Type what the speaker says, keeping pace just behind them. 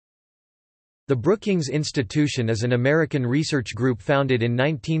The Brookings Institution is an American research group founded in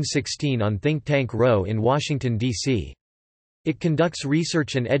 1916 on Think Tank Row in Washington, D.C. It conducts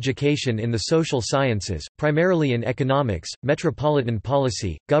research and education in the social sciences, primarily in economics, metropolitan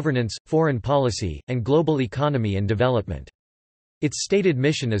policy, governance, foreign policy, and global economy and development. Its stated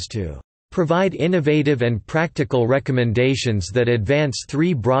mission is to provide innovative and practical recommendations that advance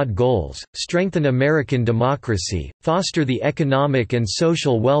three broad goals: strengthen American democracy, foster the economic and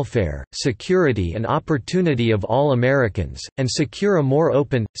social welfare, security and opportunity of all Americans, and secure a more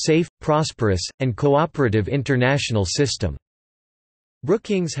open, safe, prosperous, and cooperative international system.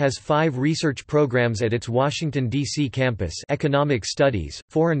 Brookings has 5 research programs at its Washington, D.C. campus: Economic Studies,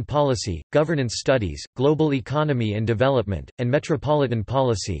 Foreign Policy, Governance Studies, Global Economy and Development, and Metropolitan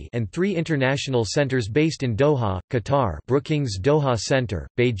Policy, and 3 international centers based in Doha, Qatar: Brookings Doha Center,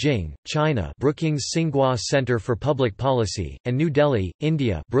 Beijing, China: Brookings-Tsinghua Center for Public Policy, and New Delhi,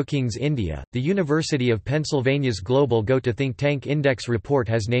 India: Brookings India. The University of Pennsylvania's Global Go to Think Tank Index report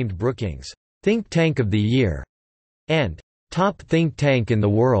has named Brookings Think Tank of the Year and Top Think Tank in the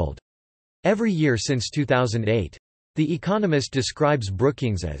World every year since 2008. The Economist describes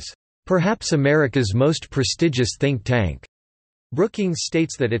Brookings as perhaps America's most prestigious think tank. Brookings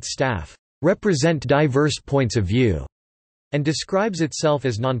states that its staff represent diverse points of view and describes itself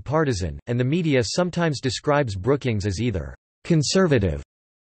as nonpartisan, and the media sometimes describes Brookings as either conservative,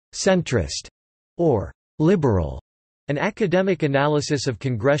 centrist, or liberal. An academic analysis of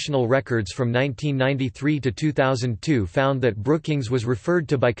congressional records from 1993 to 2002 found that Brookings was referred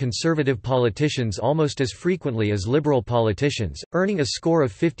to by conservative politicians almost as frequently as liberal politicians, earning a score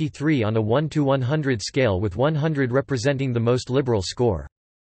of 53 on a 1 to 100 scale, with 100 representing the most liberal score.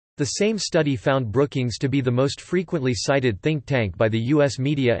 The same study found Brookings to be the most frequently cited think tank by the U.S.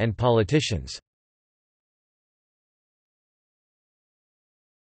 media and politicians.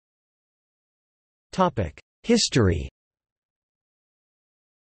 History.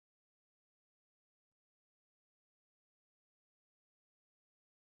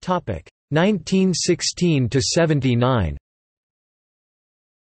 Topic 1916 to 79.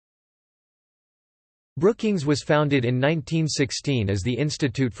 Brookings was founded in 1916 as the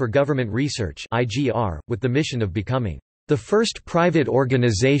Institute for Government Research (IGR), with the mission of becoming the first private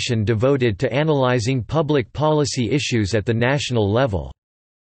organization devoted to analyzing public policy issues at the national level.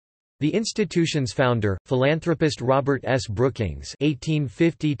 The institution's founder, philanthropist Robert S. Brookings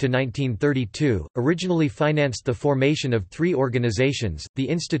 (1850–1932), originally financed the formation of 3 organizations: the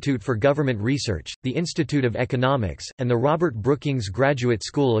Institute for Government Research, the Institute of Economics, and the Robert Brookings Graduate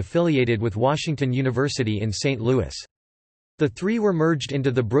School affiliated with Washington University in St. Louis. The 3 were merged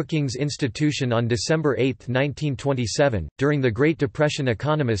into the Brookings Institution on December 8, 1927. During the Great Depression,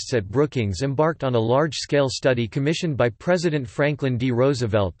 economists at Brookings embarked on a large-scale study commissioned by President Franklin D.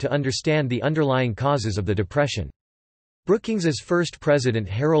 Roosevelt to understand the underlying causes of the Depression. Brookings's first president,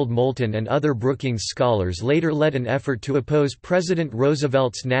 Harold Moulton, and other Brookings scholars later led an effort to oppose President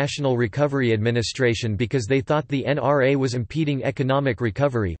Roosevelt's National Recovery Administration because they thought the NRA was impeding economic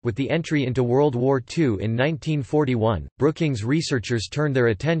recovery. With the entry into World War II in 1941, Brookings researchers turned their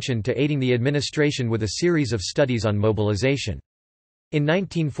attention to aiding the administration with a series of studies on mobilization. In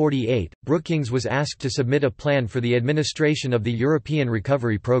 1948, Brookings was asked to submit a plan for the administration of the European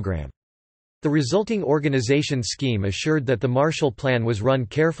Recovery Program. The resulting organization scheme assured that the Marshall Plan was run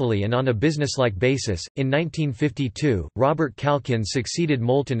carefully and on a businesslike basis. In 1952, Robert Calkins succeeded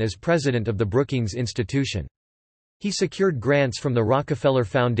Moulton as president of the Brookings Institution. He secured grants from the Rockefeller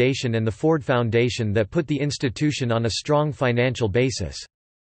Foundation and the Ford Foundation that put the institution on a strong financial basis.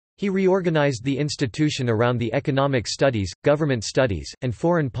 He reorganized the institution around the economic studies, government studies, and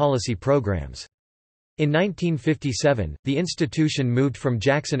foreign policy programs. In 1957, the institution moved from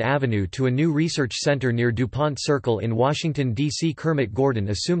Jackson Avenue to a new research center near DuPont Circle in Washington, D.C. Kermit Gordon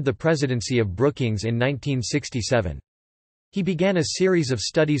assumed the presidency of Brookings in 1967. He began a series of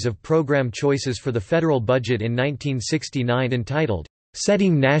studies of program choices for the federal budget in 1969 entitled,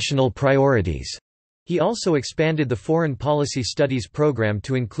 "Setting National Priorities." He also expanded the Foreign Policy Studies program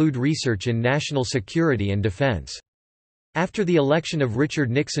to include research in national security and defense. After the election of Richard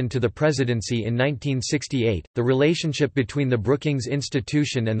Nixon to the presidency in 1968, the relationship between the Brookings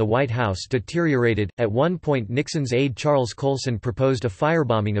Institution and the White House deteriorated. At one point, Nixon's aide Charles Colson proposed a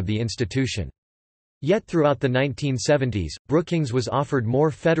firebombing of the institution. Yet throughout the 1970s, Brookings was offered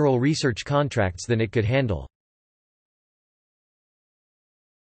more federal research contracts than it could handle.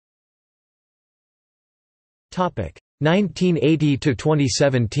 Topic: 1980 to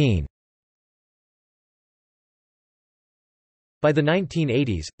 2017. By the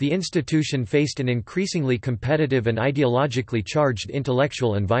 1980s, the institution faced an increasingly competitive and ideologically charged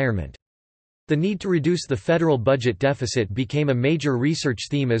intellectual environment. The need to reduce the federal budget deficit became a major research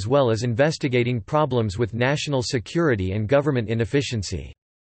theme as well as investigating problems with national security and government inefficiency.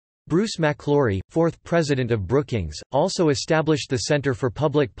 Bruce McClory, fourth president of Brookings, also established the Center for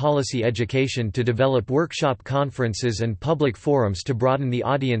Public Policy Education to develop workshop conferences and public forums to broaden the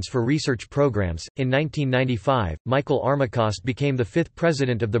audience for research programs. In 1995, Michael Armacost became the fifth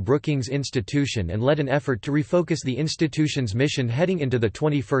president of the Brookings Institution and led an effort to refocus the institution's mission heading into the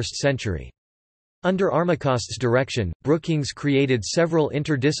 21st century. Under Armacost's direction, Brookings created several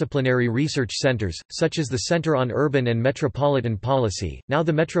interdisciplinary research centers, such as the Center on Urban and Metropolitan Policy, now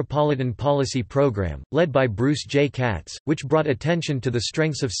the Metropolitan Policy Program, led by Bruce J. Katz, which brought attention to the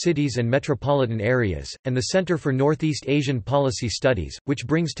strengths of cities and metropolitan areas, and the Center for Northeast Asian Policy Studies, which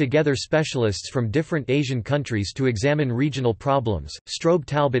brings together specialists from different Asian countries to examine regional problems. Strobe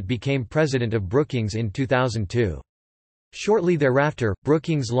Talbot became president of Brookings in 2002. Shortly thereafter,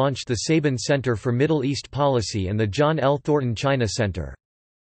 Brookings launched the Saban Center for Middle East Policy and the John L. Thornton China Center.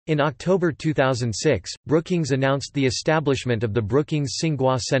 In October 2006, Brookings announced the establishment of the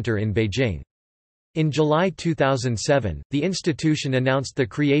Brookings-Tsinghua Center in Beijing. In July 2007, the institution announced the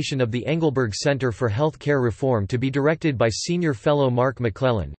creation of the Engelberg Center for Health Care Reform to be directed by Senior Fellow Mark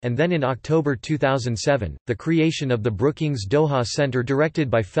McClellan, and then in October 2007, the creation of the Brookings Doha Center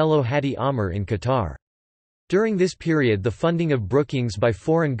directed by Fellow Hadi Amr in Qatar. During this period the funding of Brookings by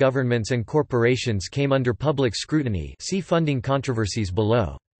foreign governments and corporations came under public scrutiny. See funding controversies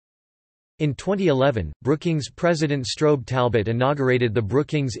below. In 2011, Brookings President Strobe Talbot inaugurated the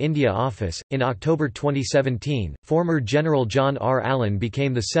Brookings India office. In October 2017, former General John R. Allen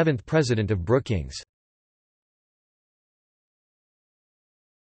became the seventh president of Brookings.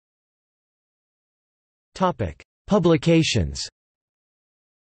 Publications.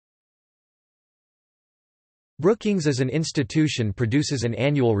 Brookings as an institution produces an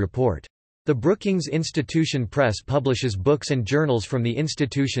annual report. The Brookings Institution Press publishes books and journals from the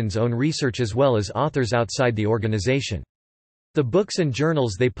institution's own research as well as authors outside the organization. The books and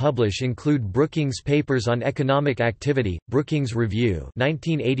journals they publish include Brookings Papers on Economic Activity, Brookings Review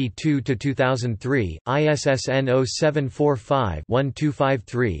 1982–2003, ISSN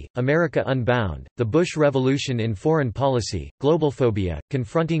 0745-1253, America Unbound, The Bush Revolution in Foreign Policy, Globalphobia,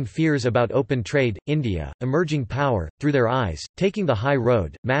 Confronting Fears About Open Trade, India, Emerging Power, Through Their Eyes, Taking the High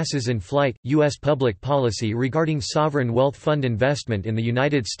Road, Masses in Flight, U.S. Public Policy Regarding Sovereign Wealth Fund Investment in the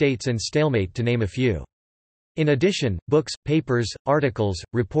United States and Stalemate to name a few. In addition, books, papers, articles,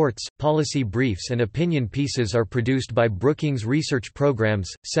 reports, policy briefs and opinion pieces are produced by Brookings research programs,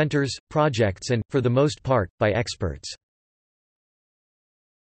 centers, projects and, for the most part, by experts.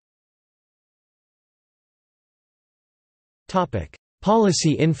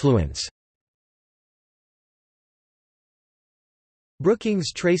 Policy influence.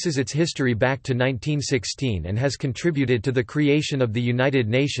 Brookings traces its history back to 1916 and has contributed to the creation of the United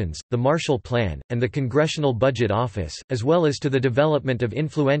Nations, the Marshall Plan, and the Congressional Budget Office, as well as to the development of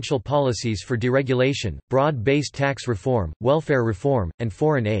influential policies for deregulation, broad-based tax reform, welfare reform, and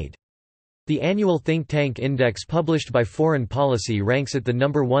foreign aid. The annual think tank index published by Foreign Policy ranks it the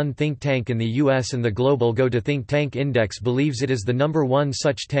 #1 think tank in the U.S. and the Global Go to Think Tank Index believes it is the #1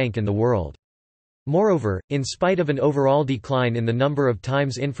 such tank in the world. Moreover, in spite of an overall decline in the number of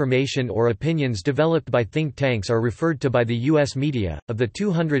times information or opinions developed by think tanks are referred to by the U.S. media, of the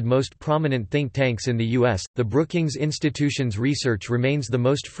 200 most prominent think tanks in the U.S., the Brookings Institution's research remains the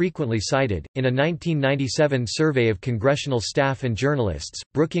most frequently cited. In a 1997 survey of congressional staff and journalists,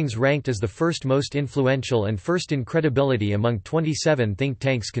 Brookings ranked as the first most influential and first in credibility among 27 think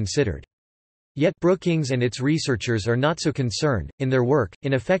tanks considered. Yet Brookings and its researchers are not so concerned, in their work,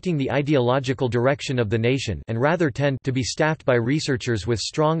 in affecting the ideological direction of the nation and rather tend to be staffed by researchers with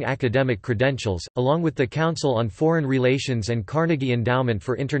strong academic credentials, along with the Council on Foreign Relations and Carnegie Endowment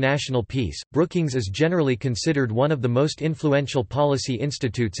for International Peace. Brookings is generally considered one of the most influential policy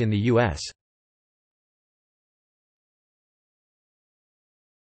institutes in the U.S.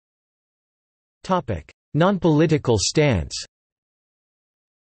 Nonpolitical stance.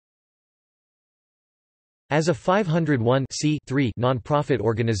 As a 501 nonprofit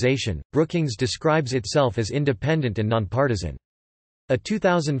organization, Brookings describes itself as independent and nonpartisan. A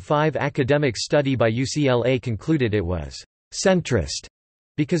 2005 academic study by UCLA concluded it was centrist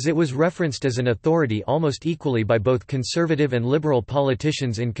because it was referenced as an authority almost equally by both conservative and liberal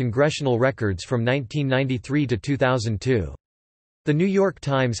politicians in congressional records from 1993 to 2002. The New York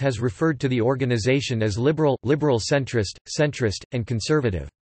Times has referred to the organization as liberal, liberal-centrist, centrist, and conservative.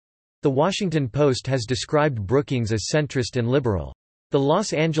 The Washington Post has described Brookings as centrist and liberal. The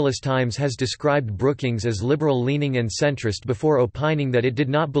Los Angeles Times has described Brookings as liberal-leaning and centrist before opining that it did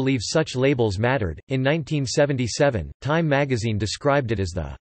not believe such labels mattered. In 1977, Time magazine described it as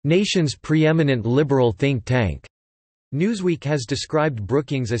the nation's preeminent liberal think tank. Newsweek has described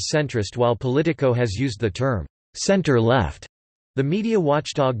Brookings as centrist while Politico has used the term center-left. The media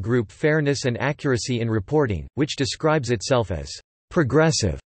watchdog group Fairness and Accuracy in Reporting, which describes itself as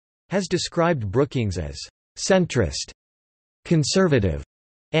progressive, has described Brookings as centrist, conservative,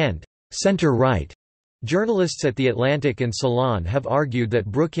 and center-right. Journalists at The Atlantic and Salon have argued that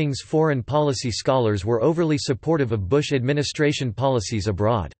Brookings' foreign policy scholars were overly supportive of Bush administration policies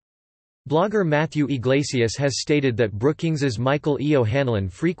abroad. Blogger Matthew Iglesias has stated that Brookings's Michael E. O'Hanlon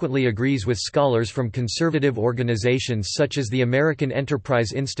frequently agrees with scholars from conservative organizations such as the American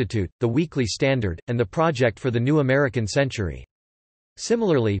Enterprise Institute, the Weekly Standard, and the Project for the New American Century.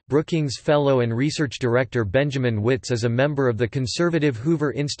 Similarly, Brookings Fellow and Research Director Benjamin Witz is a member of the conservative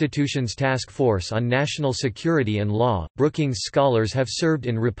Hoover Institution's Task Force on National Security and Law. Brookings scholars have served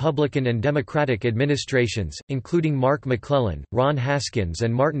in Republican and Democratic administrations, including Mark McClellan, Ron Haskins,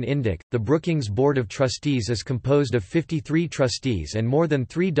 and Martin Indyk. The Brookings Board of Trustees is composed of 53 trustees and more than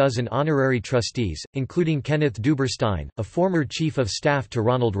 36 honorary trustees, including Kenneth Duberstein, a former chief of staff to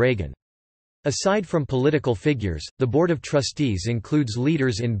Ronald Reagan. Aside from political figures, the Board of Trustees includes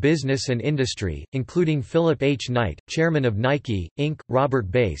leaders in business and industry, including Philip H. Knight, chairman of Nike, Inc.,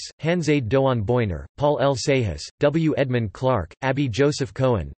 Robert Bass, Hansaid Doan Boyner, Paul L. Sahas, W. Edmund Clark, Abby Joseph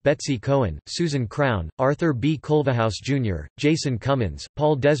Cohen, Betsy Cohen, Susan Crown, Arthur B. Culverhouse Jr., Jason Cummins,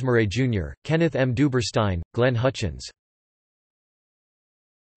 Paul Desmarais Jr., Kenneth M. Duberstein, Glenn Hutchins.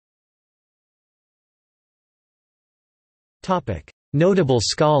 Notable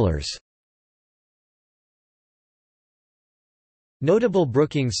scholars. Notable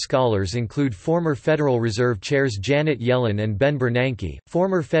Brookings scholars include former Federal Reserve Chairs Janet Yellen and Ben Bernanke,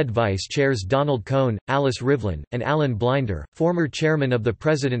 former Fed Vice Chairs Donald Cohn, Alice Rivlin, and Alan Blinder, former Chairman of the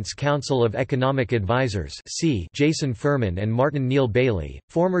President's Council of Economic Advisers C. Jason Furman and Martin Neal Bailey,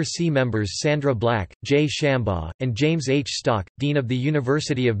 former C members Sandra Black, Jay Shambaugh, and James H. Stock, Dean of the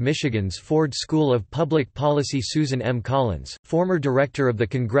University of Michigan's Ford School of Public Policy Susan M. Collins, former Director of the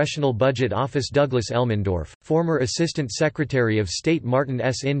Congressional Budget Office Douglas Elmendorf, former Assistant Secretary of State Martin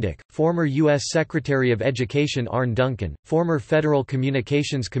S. Indyk, former U.S. Secretary of Education Arne Duncan, former Federal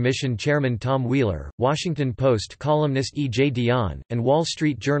Communications Commission Chairman Tom Wheeler, Washington Post columnist E. J. Dionne, and Wall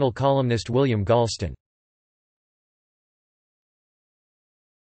Street Journal columnist William Galston.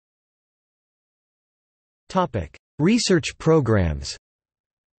 Research programs.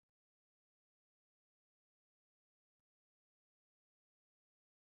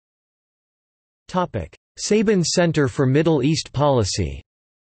 Saban Center for Middle East Policy.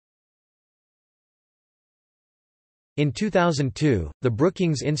 In 2002, the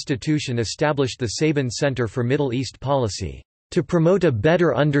Brookings Institution established the Saban Center for Middle East Policy to promote a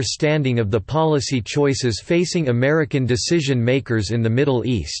better understanding of the policy choices facing American decision-makers in the Middle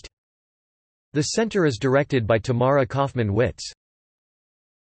East. The center is directed by Tamara Kaufman-Witz.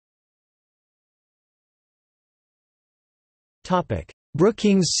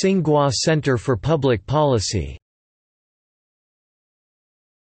 Brookings-Tsinghua Center for Public Policy.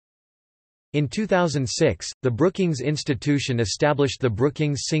 In 2006, the Brookings Institution established the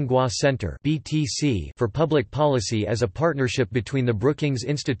Brookings-Tsinghua Center (BTC) for Public Policy as a partnership between the Brookings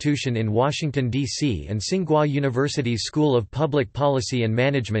Institution in Washington, D.C. and Tsinghua University's School of Public Policy and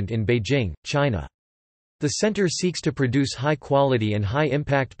Management in Beijing, China. The center seeks to produce high-quality and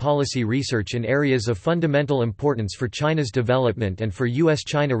high-impact policy research in areas of fundamental importance for China's development and for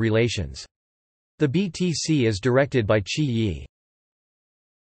U.S.-China relations. The BTC is directed by Qi Yi.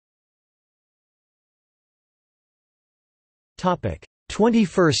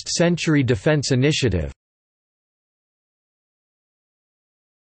 21st Century Defense Initiative.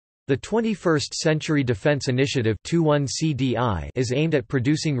 The 21st Century Defense Initiative is aimed at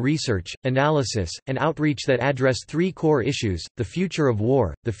producing research, analysis, and outreach that address three core issues: the future of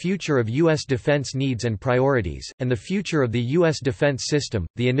war, the future of U.S. defense needs and priorities, and the future of the U.S. defense system.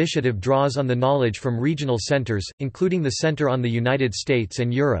 The initiative draws on the knowledge from regional centers, including the Center on the United States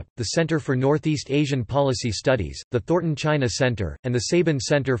and Europe, the Center for Northeast Asian Policy Studies, the Thornton China Center, and the Saban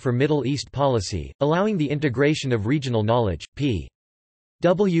Center for Middle East Policy, allowing the integration of regional knowledge. P.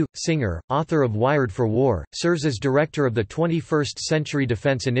 W. Singer, author of Wired for War, serves as director of the 21st Century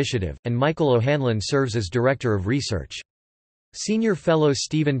Defense Initiative, and Michael O'Hanlon serves as director of research. Senior fellows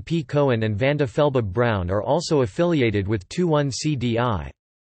Stephen P. Cohen and Vanda Felba Brown are also affiliated with 21CDI.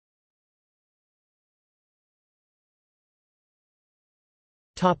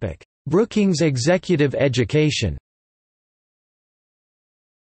 Brookings Executive Education.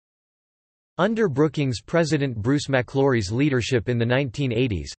 Under Brookings President Bruce McClory's leadership in the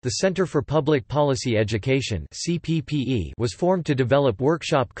 1980s, the Center for Public Policy Education (CPPE) was formed to develop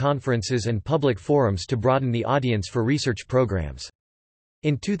workshop conferences and public forums to broaden the audience for research programs.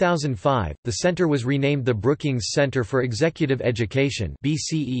 In 2005, the center was renamed the Brookings Center for Executive Education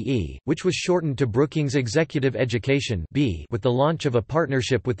 (BCEE), which was shortened to Brookings Executive Education (B), with the launch of a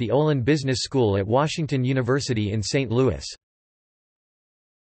partnership with the Olin Business School at Washington University in St. Louis.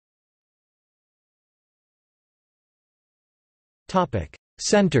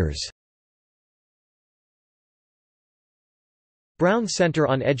 Centers. Brown Center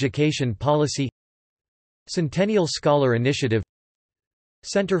on Education Policy, Centennial Scholar Initiative,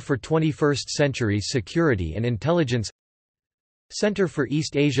 Center for 21st Century Security and Intelligence, Center for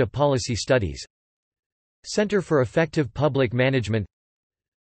East Asia Policy Studies, Center for Effective Public Management,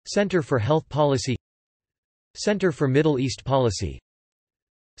 Center for Health Policy, Center for Middle East Policy,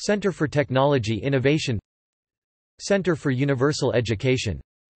 Center for Technology Innovation, Center for Universal Education,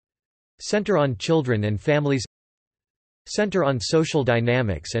 Center on Children and Families, Center on Social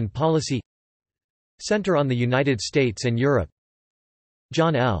Dynamics and Policy, Center on the United States and Europe,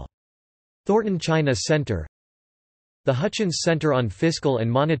 John L. Thornton China Center, the Hutchins Center on Fiscal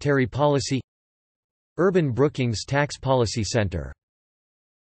and Monetary Policy, Urban Brookings Tax Policy Center.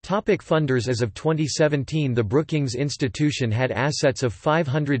 Funders. As of 2017, the Brookings Institution had assets of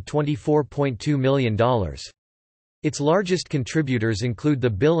 $524.2 million. Its largest contributors include the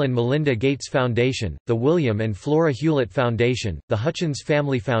Bill and Melinda Gates Foundation, the William and Flora Hewlett Foundation, the Hutchins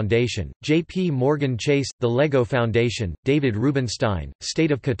Family Foundation, J.P. Morgan Chase, the Lego Foundation, David Rubenstein,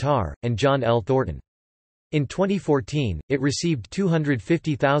 State of Qatar, and John L. Thornton. In 2014, it received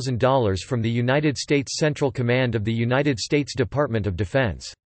 $250,000 from the United States Central Command of the United States Department of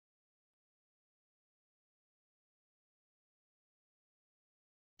Defense.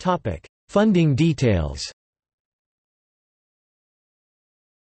 Funding details.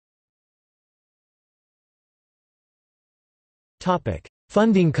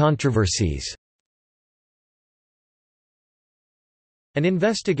 Funding controversies. An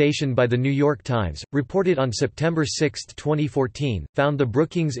investigation by The New York Times, reported on September 6, 2014, found the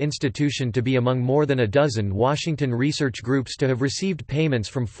Brookings Institution to be among more than a dozen Washington research groups to have received payments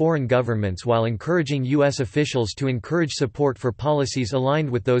from foreign governments while encouraging U.S. officials to encourage support for policies aligned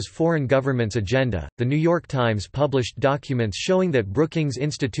with those foreign governments' agenda. The New York Times published documents showing that Brookings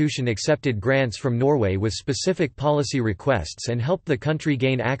Institution accepted grants from Norway with specific policy requests and helped the country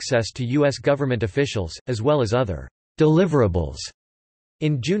gain access to U.S. government officials, as well as other deliverables.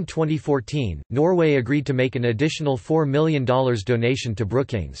 In June 2014, Norway agreed to make an additional $4 million donation to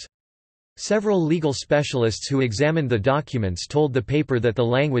Brookings. Several legal specialists who examined the documents told the paper that the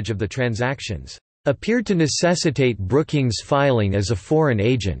language of the transactions appeared to necessitate Brookings filing as a foreign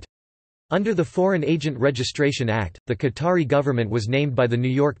agent. Under the Foreign Agent Registration Act, the Qatari government was named by The New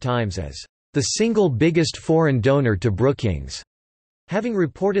York Times as the single biggest foreign donor to Brookings, having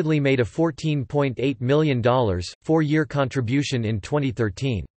reportedly made a $14.8 million, four-year contribution in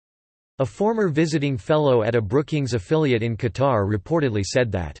 2013. A former visiting fellow at a Brookings affiliate in Qatar reportedly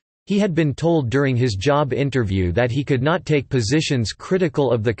said that, "He had been told during his job interview that he could not take positions critical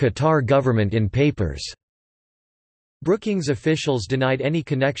of the Qatar government in papers." Brookings officials denied any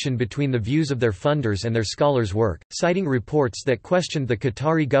connection between the views of their funders and their scholars' work, citing reports that questioned the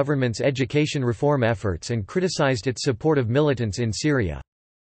Qatari government's education reform efforts and criticized its support of militants in Syria.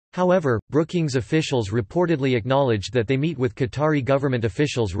 However, Brookings officials reportedly acknowledged that they meet with Qatari government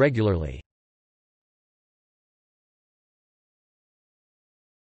officials regularly.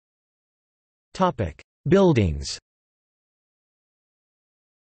 Buildings.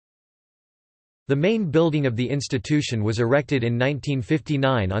 The main building of the institution was erected in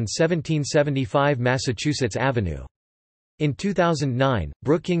 1959 on 1775 Massachusetts Avenue. In 2009,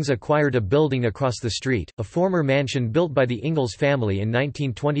 Brookings acquired a building across the street, a former mansion built by the Ingalls family in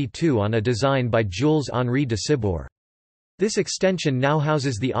 1922 on a design by Jules-Henri de Ciboure. This extension now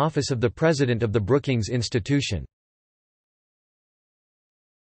houses the office of the president of the Brookings Institution.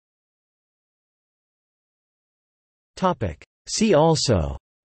 See also: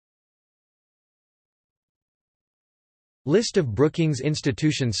 List of Brookings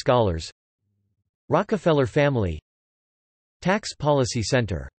Institution scholars, Rockefeller family, Tax Policy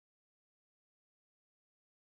Center.